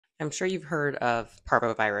I'm sure you've heard of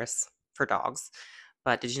parvovirus for dogs,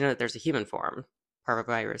 but did you know that there's a human form?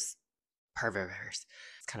 Parvovirus, parvovirus.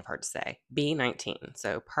 It's kind of hard to say. B19.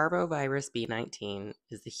 So parvovirus B19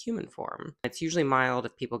 is the human form. It's usually mild.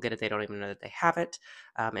 If people get it, they don't even know that they have it.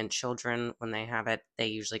 And children, when they have it, they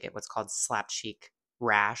usually get what's called slap cheek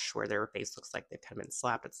rash, where their face looks like they've kind of been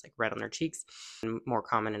slapped. It's like red on their cheeks. And more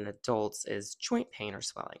common in adults is joint pain or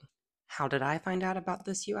swelling. How did I find out about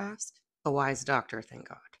this, you ask? A wise doctor, thank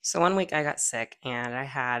God. So one week I got sick and I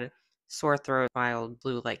had sore throat, mild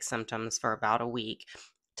flu-like symptoms for about a week.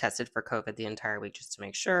 Tested for COVID the entire week just to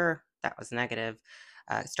make sure. That was negative.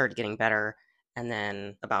 Started getting better. And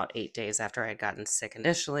then about 8 days after I had gotten sick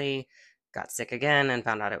initially, got sick again and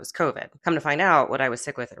found out it was COVID. Come to find out, what I was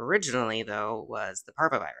sick with originally, though, was the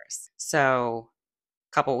parvovirus. So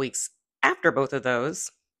a couple weeks after both of those,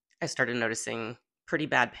 I started noticing pretty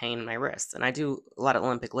bad pain in my wrists. And I do a lot of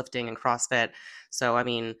Olympic lifting and CrossFit. So, I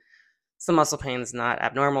mean, some muscle pain is not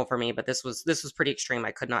abnormal for me, but this was pretty extreme.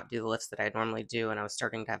 I could not do the lifts that I normally do, and I was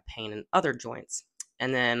starting to have pain in other joints.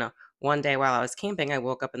 And then one day while I was camping, I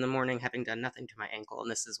woke up in the morning having done nothing to my ankle, and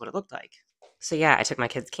this is what it looked like. So yeah, I took my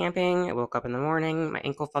kids camping. I woke up in the morning. My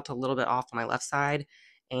ankle felt a little bit off on my left side,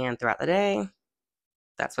 and throughout the day,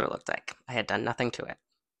 that's what it looked like. I had done nothing to it.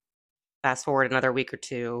 Fast forward another week or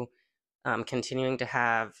two, continuing to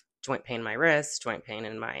have joint pain in my wrists, joint pain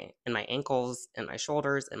in my ankles, and my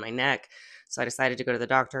shoulders, and my neck. So I decided to go to the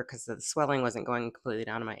doctor because the swelling wasn't going completely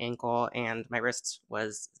down to my ankle, and my wrist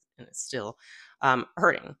was, and it's still,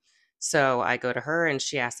 hurting. So I go to her, and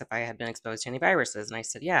she asked if I had been exposed to any viruses, and I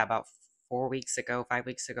said, yeah, about 4 weeks ago, 5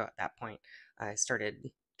 weeks ago at that point, I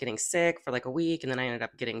started getting sick for like a week, and then I ended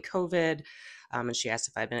up getting COVID. And she asked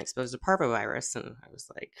if I'd been exposed to parvovirus, and I was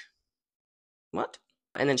like, what?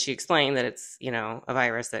 And then she explained that it's, a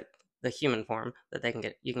virus that the human form that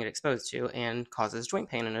you can get exposed to and causes joint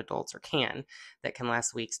pain in adults, or that can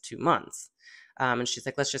last weeks to months. And she's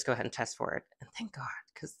like, let's just go ahead and test for it. And thank God,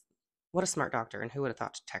 because what a smart doctor, and who would have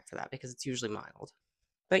thought to check for that, because it's usually mild.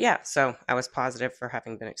 But yeah, so I was positive for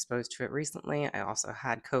having been exposed to it recently. I also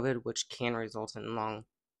had COVID, which can result in long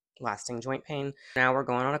lasting joint pain. Now we're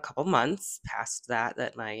going on a couple months past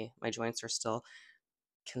that my joints are still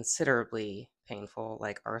considerably painful,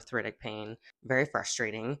 like arthritic pain, very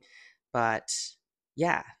frustrating. But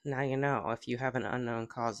yeah, now you know if you have an unknown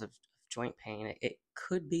cause of joint pain, it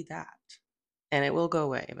could be that. And it will go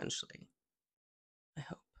away eventually. I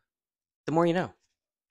hope. The more you know.